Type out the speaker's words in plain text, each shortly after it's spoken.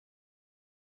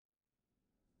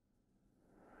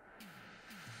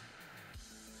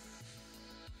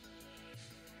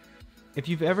If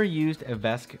you've ever used a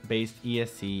Vesc-based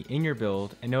ESC in your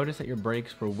build and noticed that your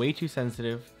brakes were way too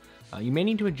sensitive, you may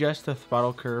need to adjust the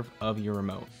throttle curve of your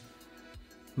remote.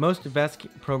 Most Vesc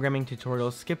programming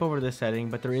tutorials skip over this setting,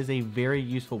 but there is a very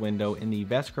useful window in the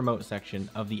Vesc remote section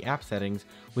of the app settings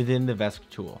within the Vesc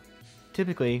tool.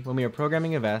 Typically, when we are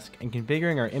programming a Vesc and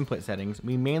configuring our input settings,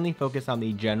 we mainly focus on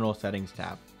the General Settings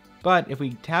tab. But if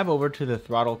we tab over to the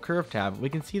Throttle Curve tab, we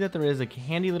can see that there is a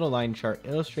handy little line chart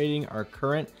illustrating our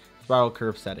current throttle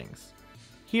curve settings.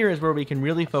 Here is where we can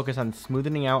really focus on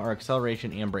smoothing out our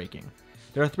acceleration and braking.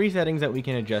 There are 3 settings that we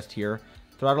can adjust here: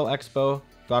 Throttle Expo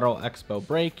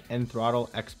Brake, and Throttle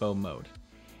Expo Mode.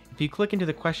 If you click into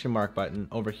the question mark button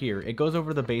over here, it goes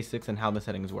over the basics and how the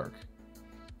settings work.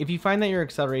 If you find that your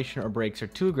acceleration or brakes are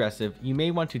too aggressive, you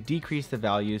may want to decrease the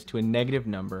values to a negative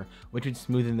number, which would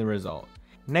smoothen the result.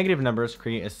 Negative numbers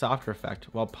create a softer effect,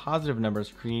 while positive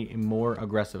numbers create a more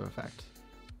aggressive effect.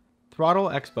 Throttle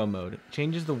Expo Mode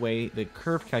changes the way the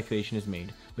curve calculation is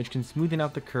made, which can smoothen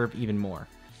out the curve even more.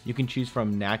 You can choose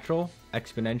from natural,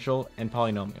 exponential, and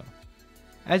polynomial.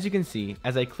 As you can see,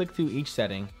 as I click through each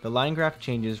setting, the line graph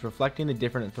changes reflecting the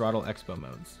different Throttle Expo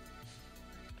modes.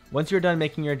 Once you're done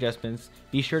making your adjustments,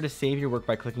 be sure to save your work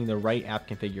by clicking the right app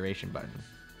configuration button.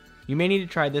 You may need to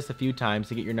try this a few times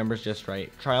to get your numbers just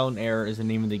right. Trial and error is the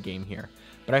name of the game here.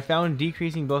 But I found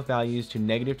decreasing both values to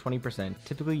negative 20%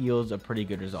 typically yields a pretty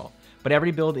good result. But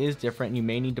every build is different and you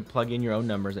may need to plug in your own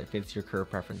numbers that fits your curve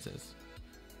preferences.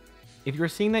 If you're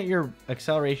seeing that your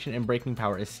acceleration and braking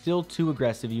power is still too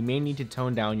aggressive, you may need to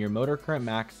tone down your motor current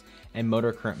max and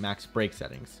motor current max brake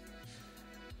settings.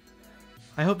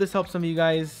 I hope this helps some of you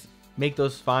guys make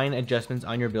those fine adjustments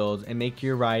on your builds and make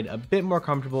your ride a bit more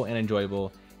comfortable and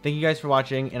enjoyable. Thank you guys for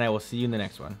watching, and I will see you in the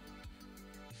next one.